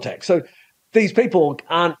before tax. So these people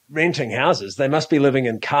aren't renting houses; they must be living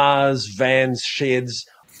in cars, vans, sheds,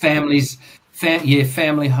 families,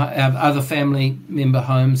 other family member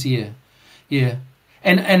homes. Yeah,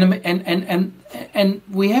 and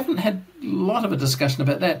we haven't had a lot of a discussion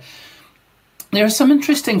about that. There are some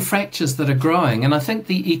interesting fractures that are growing, and I think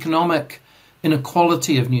the economic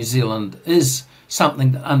inequality of New Zealand is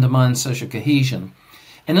something that undermines social cohesion.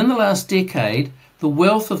 And in the last decade, the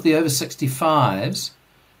wealth of the over 65s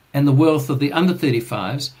and the wealth of the under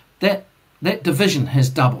 35s, that division has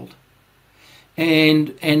doubled.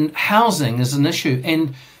 And housing is an issue.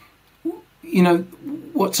 And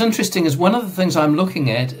what's interesting is one of the things I'm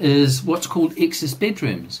looking at is what's called excess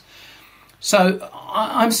bedrooms. So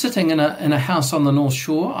I'm sitting in a house on the North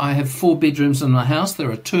Shore. I have 4 bedrooms in my house.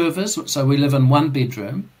 There are 2 of us, so we live in 1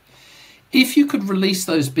 bedroom. If you could release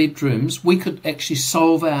those bedrooms, we could actually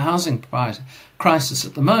solve our housing crisis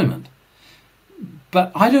at the moment.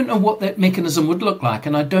 But I don't know what that mechanism would look like,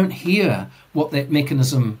 and I don't hear what that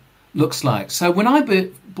mechanism looks like. So when I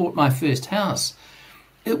bought my first house,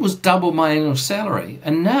 it was double my annual salary,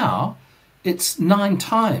 and now it's 9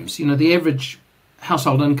 times. You know, the average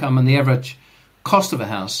household income and the average cost of a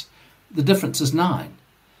house, the difference is 9.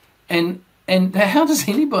 And how does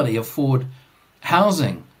anybody afford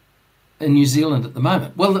housing in New Zealand at the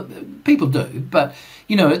moment? Well, people do, but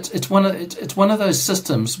you know, it's one of those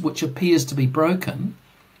systems which appears to be broken,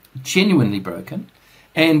 genuinely broken,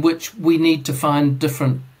 and which we need to find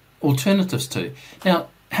different alternatives to. Now,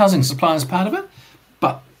 housing supply is part of it,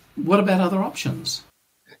 but what about other options?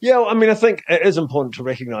 Yeah, I mean, I think it is important to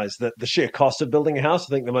recognise that the sheer cost of building a house.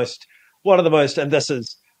 I think one of the most, and this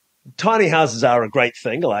is, tiny houses are a great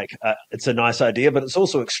thing. Like, it's a nice idea, but it's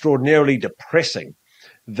also extraordinarily depressing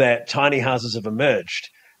that tiny houses have emerged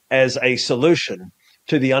as a solution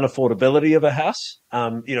to the unaffordability of a house.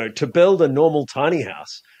 You know, to build a normal tiny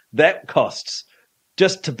house, that costs,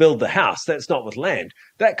 just to build the house, that's not with land,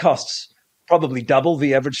 that costs probably double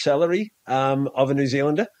the average salary of a New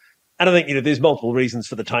Zealander. And I think, you know, there's multiple reasons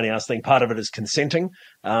for the tiny house thing. Part of it is consenting,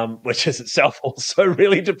 which is itself also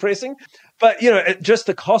really depressing. But, you know, just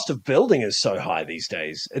the cost of building is so high these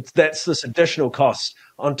days. That's this additional cost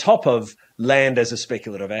on top of land as a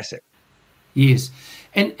speculative asset. Yes.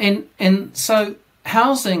 And so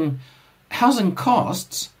housing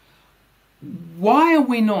costs, why are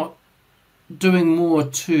we not doing more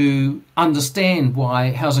to understand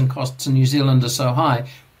why housing costs in New Zealand are so high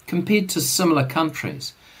compared to similar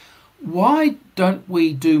countries? Why don't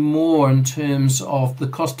we do more in terms of the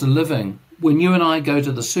cost of living? When you and I go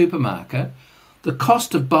to the supermarket, the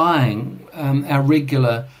cost of buying our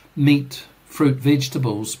regular meat, fruit,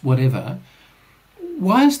 vegetables, whatever,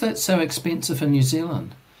 why is that so expensive in New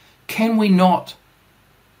Zealand? Can we not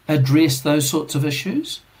address those sorts of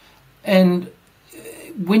issues? And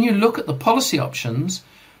when you look at the policy options,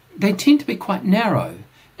 they tend to be quite narrow.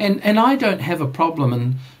 And I don't have a problem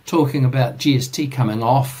in talking about GST coming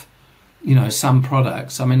off, you know, some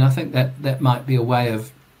products. I mean, I think that might be a way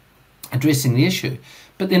of addressing the issue.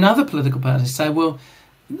 But then other political parties say, well,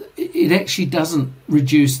 it actually doesn't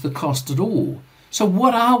reduce the cost at all. So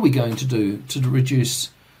what are we going to do to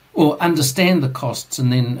reduce or understand the costs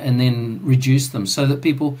and then reduce them so that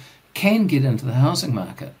people can get into the housing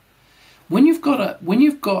market? When you've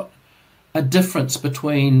got a difference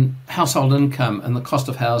between household income and the cost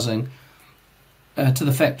of housing to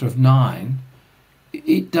the factor of 9,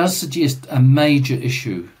 it does suggest a major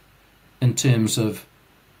issue in terms of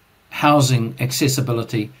housing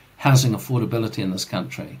accessibility, housing affordability in this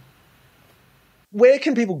country. Where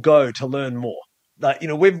can people go to learn more? Like, you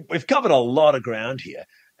know, we've covered a lot of ground here,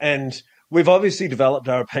 and we've obviously developed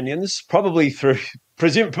our opinions, probably through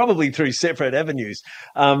separate avenues.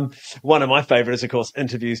 One of my favorites, of course,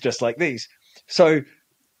 interviews just like these. So,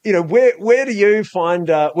 you know, where do you find,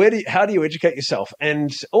 how do you educate yourself?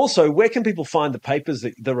 And also, where can people find the papers,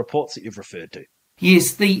 the reports that you've referred to?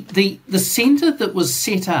 Yes, the centre that was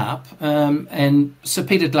set up, and Sir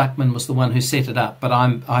Peter Gluckman was the one who set it up, but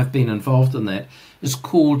I've been involved in that, is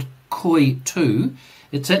called COI2.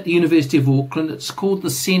 It's at the University of Auckland. It's called the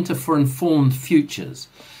Centre for Informed Futures.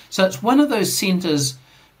 So it's one of those centres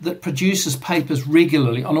that produces papers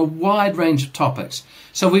regularly on a wide range of topics.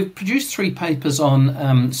 So we've produced 3 papers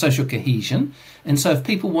on social cohesion. And so if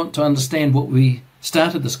people want to understand what we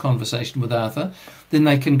started this conversation with, Arthur, then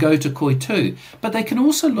they can go to COI2. But they can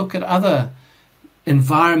also look at other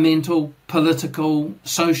environmental, political,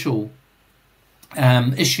 social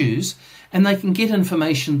issues, and they can get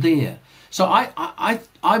information there. So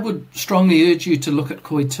I would strongly urge you to look at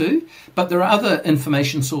COI2, but there are other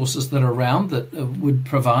information sources that are around that would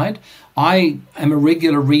provide. I am a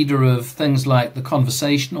regular reader of things like The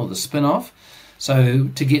Conversation or The Spin-Off, so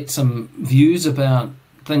to get some views about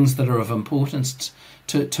things that are of importance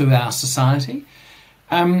to our society.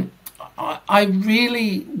 I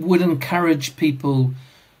really would encourage people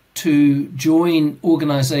to join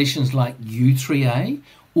organisations like U3A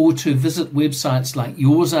or to visit websites like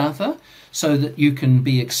yours, Arthur, so that you can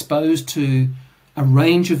be exposed to a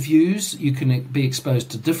range of views. You can be exposed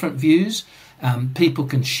to different views. People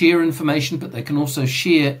can share information, but they can also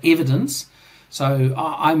share evidence. So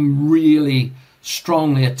I'm really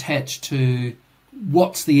strongly attached to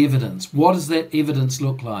what's the evidence? What does that evidence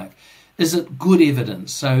look like? Is it good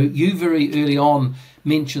evidence? So you very early on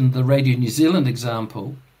mentioned the Radio New Zealand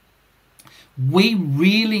example. We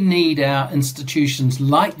really need our institutions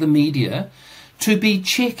like the media to be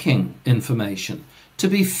checking information, to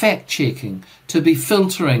be fact-checking, to be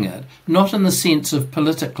filtering it, not in the sense of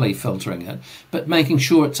politically filtering it, but making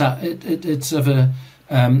sure it's of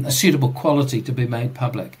a suitable quality to be made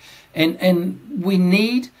public. And we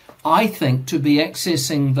need I think, to be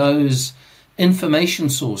accessing those information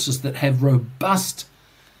sources that have robust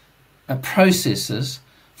processes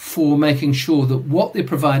for making sure that what they're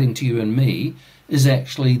providing to you and me is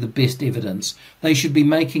actually the best evidence. They should be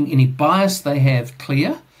making any bias they have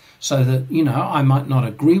clear, so that, I might not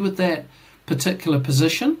agree with that particular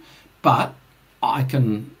position, but I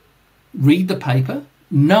can read the paper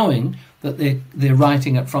knowing that they're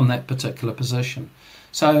writing it from that particular position.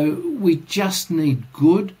 So we just need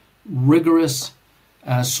good, rigorous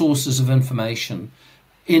sources of information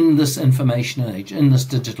in this information age, in this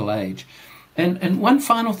digital age. And one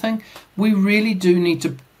final thing, we really do need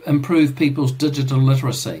to improve people's digital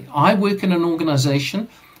literacy. I work in an organisation,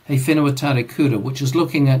 He Whenua Tare Kura, which is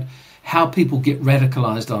looking at how people get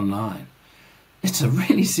radicalised online. It's a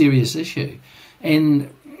really serious issue.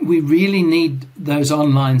 And we really need those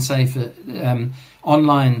online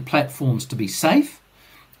platforms to be safe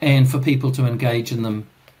and for people to engage in them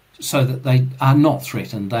so that they are not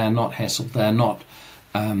threatened, they are not hassled, they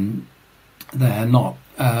are not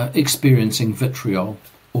experiencing vitriol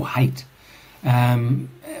or hate.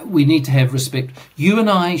 We need to have respect. You and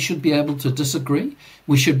I should be able to disagree.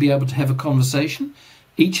 We should be able to have a conversation.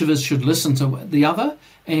 Each of us should listen to the other,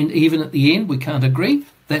 and even at the end we can't agree.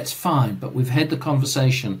 That's fine, but we've had the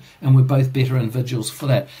conversation and we're both better individuals for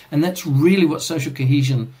that. And that's really what social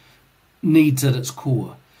cohesion needs at its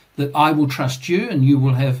core, that I will trust you and you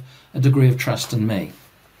will have a degree of trust in me.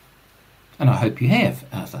 And I hope you have,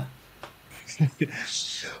 Arthur.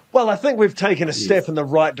 Well, I think we've taken a step in the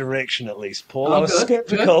right direction, at least, Paul. I was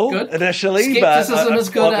sceptical initially, but is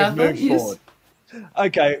good, Arthur. Moved forward.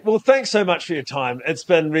 Okay, well, thanks so much for your time. It's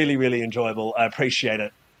been really, really enjoyable. I appreciate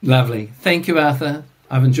it. Lovely. Thank you, Arthur.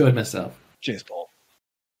 I've enjoyed myself. Cheers, Paul.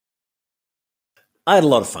 I had a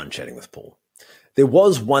lot of fun chatting with Paul. There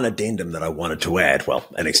was one addendum that I wanted to add, well,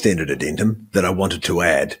 an extended addendum that I wanted to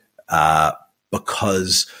add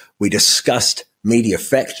because we discussed media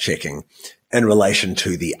fact-checking in relation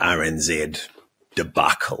to the RNZ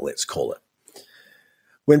debacle, let's call it.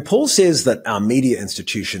 When Paul says that our media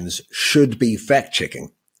institutions should be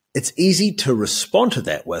fact-checking, it's easy to respond to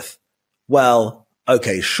that with, well,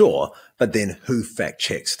 okay, sure, but then who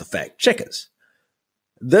fact-checks the fact-checkers?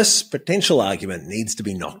 This potential argument needs to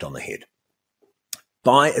be knocked on the head.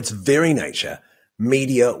 By its very nature,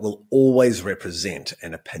 media will always represent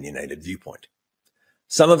an opinionated viewpoint.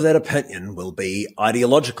 Some of that opinion will be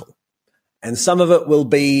ideological, and some of it will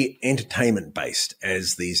be entertainment-based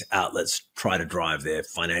as these outlets try to drive their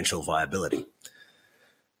financial viability.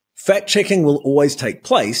 Fact-checking will always take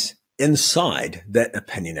place inside that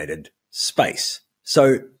opinionated space.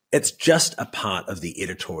 So it's just a part of the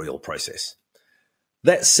editorial process.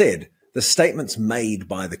 That said, the statements made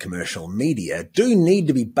by the commercial media do need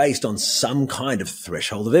to be based on some kind of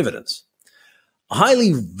threshold of evidence. A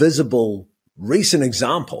highly visible recent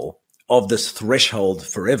example of this threshold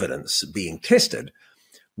for evidence being tested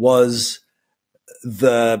was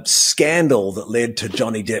the scandal that led to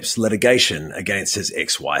Johnny Depp's litigation against his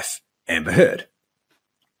ex-wife, Amber Heard.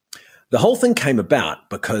 The whole thing came about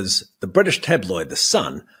because the British tabloid The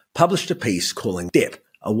Sun published a piece calling Depp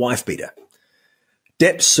a wife-beater.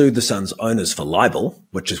 Depp sued the Sun's owners for libel,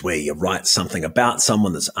 which is where you write something about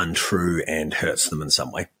someone that's untrue and hurts them in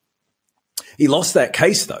some way. He lost that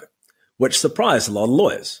case, though, which surprised a lot of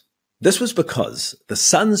lawyers. This was because the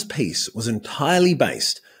Sun's piece was entirely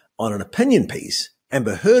based on an opinion piece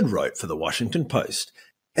Amber Heard wrote for the Washington Post,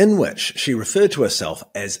 in which she referred to herself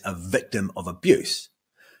as a victim of abuse.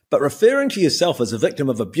 But referring to yourself as a victim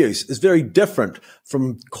of abuse is very different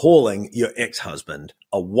from calling your ex-husband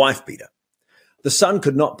a wife-beater. The Sun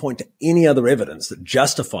could not point to any other evidence that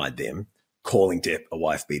justified them calling Depp a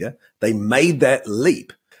wife-beater. They made that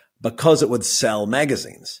leap because it would sell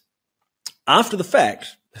magazines. After the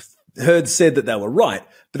fact, Heard said that they were right,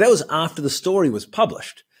 but that was after the story was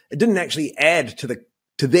published. It didn't actually add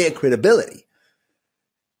to their credibility.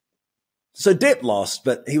 So Depp lost,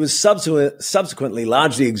 but he was subsequently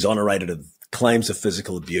largely exonerated of claims of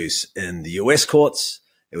physical abuse in the US courts.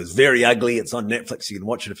 It was very ugly. It's on Netflix. You can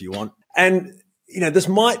watch it if you want. And, this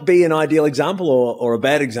might be an ideal example or a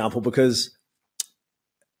bad example because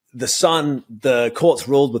the courts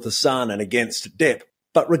ruled with the Sun and against Depp.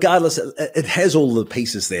 But regardless, it has all the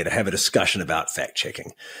pieces there to have a discussion about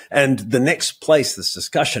fact-checking. And the next place this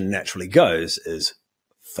discussion naturally goes is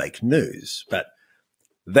fake news. But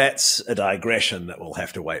that's a digression that will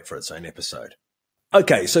have to wait for its own episode.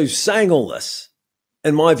 Okay, so saying all this,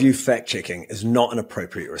 in my view, fact-checking is not an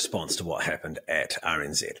appropriate response to what happened at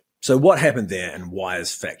RNZ. So what happened there and why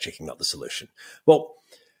is fact-checking not the solution? Well,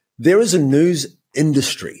 there is a news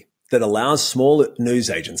industry that allows small news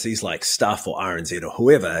agencies like Stuff or RNZ or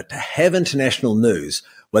whoever to have international news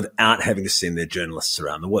without having to send their journalists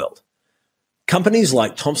around the world. Companies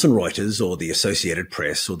like Thomson Reuters or the Associated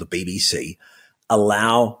Press or the BBC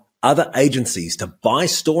allow other agencies to buy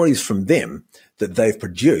stories from them that they've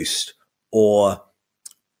produced or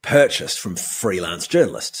purchased from freelance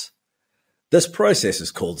journalists. This process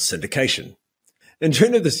is called syndication. In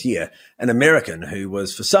June of this year, an American who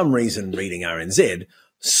was for some reason reading RNZ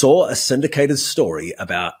saw a syndicated story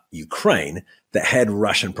about Ukraine that had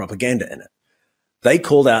Russian propaganda in it. They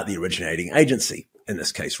called out the originating agency, in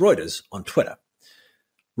this case Reuters, on Twitter.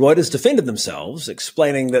 Reuters defended themselves,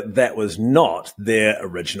 explaining that that was not their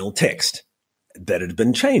original text, that it had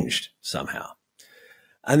been changed somehow.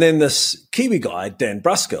 And then this Kiwi guy, Dan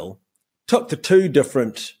Bruskill, took the two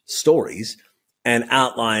different stories and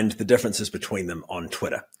outlined the differences between them on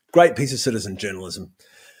Twitter. Great piece of citizen journalism.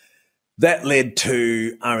 That led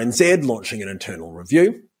to RNZ launching an internal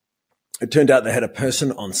review. It turned out they had a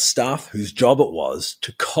person on staff whose job it was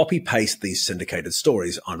to copy-paste these syndicated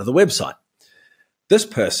stories onto the website. This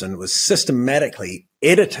person was systematically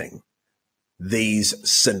editing these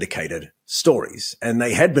syndicated stories, and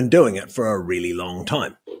they had been doing it for a really long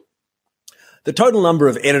time. The total number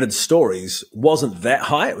of edited stories wasn't that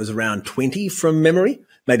high. It was around 20 from memory,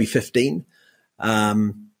 maybe 15. But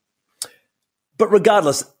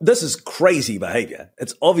regardless, this is crazy behavior.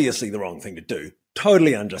 It's obviously the wrong thing to do,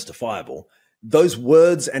 totally unjustifiable. Those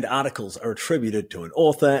words and articles are attributed to an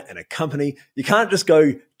author and a company. You can't just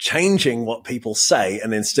go changing what people say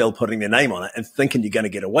and then still putting their name on it and thinking you're going to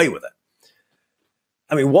get away with it.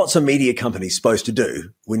 I mean, what's a media company supposed to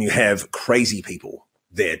do when you have crazy people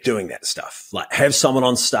there doing that stuff? Like have someone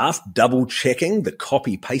on staff double checking the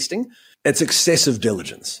copy pasting? It's excessive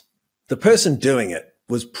diligence. The person doing it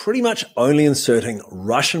was pretty much only inserting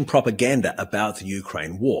Russian propaganda about the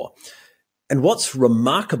Ukraine war. And what's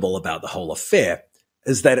remarkable about the whole affair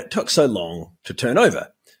is that it took so long to turn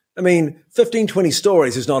over. I mean, 15, 20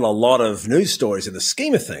 stories is not a lot of news stories in the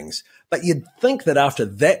scheme of things, but you'd think that after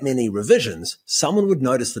that many revisions, someone would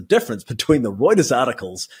notice the difference between the Reuters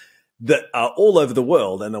articles that are all over the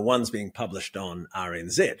world and the ones being published on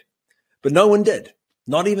RNZ. But no one did,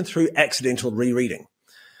 not even through accidental rereading.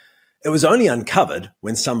 It was only uncovered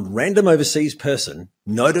when some random overseas person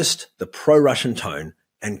noticed the pro-Russian tone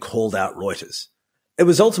and called out Reuters. It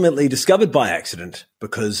was ultimately discovered by accident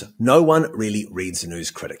because no one really reads the news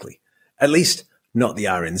critically, at least not the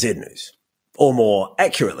RNZ news. Or more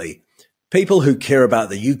accurately, people who care about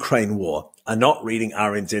the Ukraine war are not reading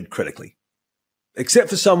RNZ critically, except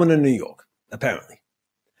for someone in New York, apparently.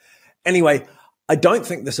 Anyway, I don't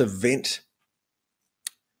think this event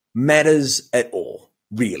matters at all,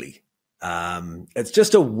 really. It's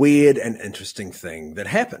just a weird and interesting thing that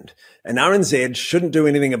happened. And RNZ shouldn't do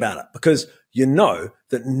anything about it because you know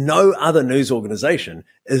that no other news organization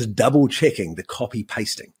is double checking the copy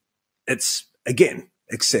pasting. It's, again,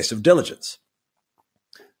 excessive diligence.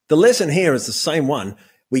 The lesson here is the same one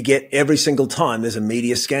we get every single time there's a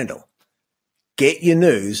media scandal. Get your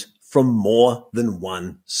news from more than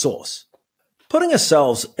one source. Putting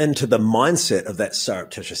ourselves into the mindset of that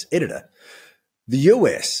surreptitious editor, the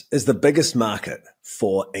US is the biggest market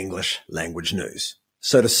for English language news.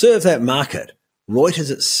 So to serve that market,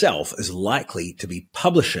 Reuters itself is likely to be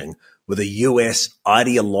publishing with a US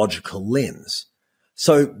ideological lens.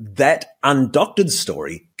 So that undoctored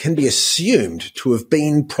story can be assumed to have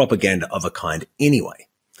been propaganda of a kind anyway.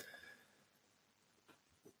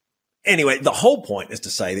 Anyway, the whole point is to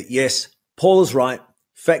say that yes, Paul is right,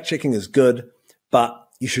 fact-checking is good, but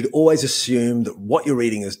you should always assume that what you're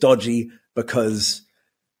reading is dodgy because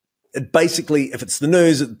it basically, if it's the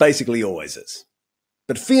news, it basically always is.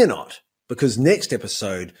 But fear not, because next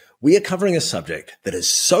episode, we are covering a subject that is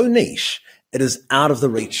so niche, it is out of the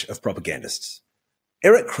reach of propagandists.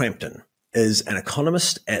 Eric Crampton is an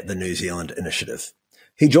economist at the New Zealand Initiative.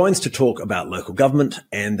 He joins to talk about local government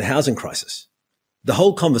and the housing crisis. The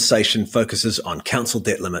whole conversation focuses on council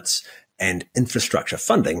debt limits and infrastructure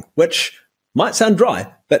funding, which might sound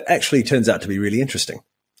dry, but actually turns out to be really interesting.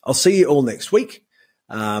 I'll see you all next week.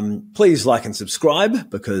 Please like and subscribe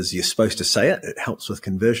because you're supposed to say it. It helps with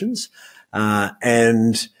conversions.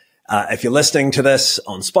 And if you're listening to this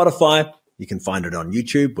on Spotify, you can find it on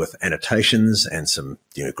YouTube with annotations and some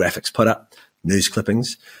graphics put up, news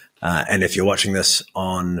clippings. And if you're watching this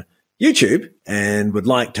on YouTube and would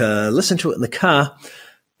like to listen to it in the car,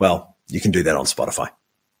 well, you can do that on Spotify.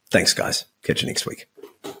 Thanks, guys. Catch you next week.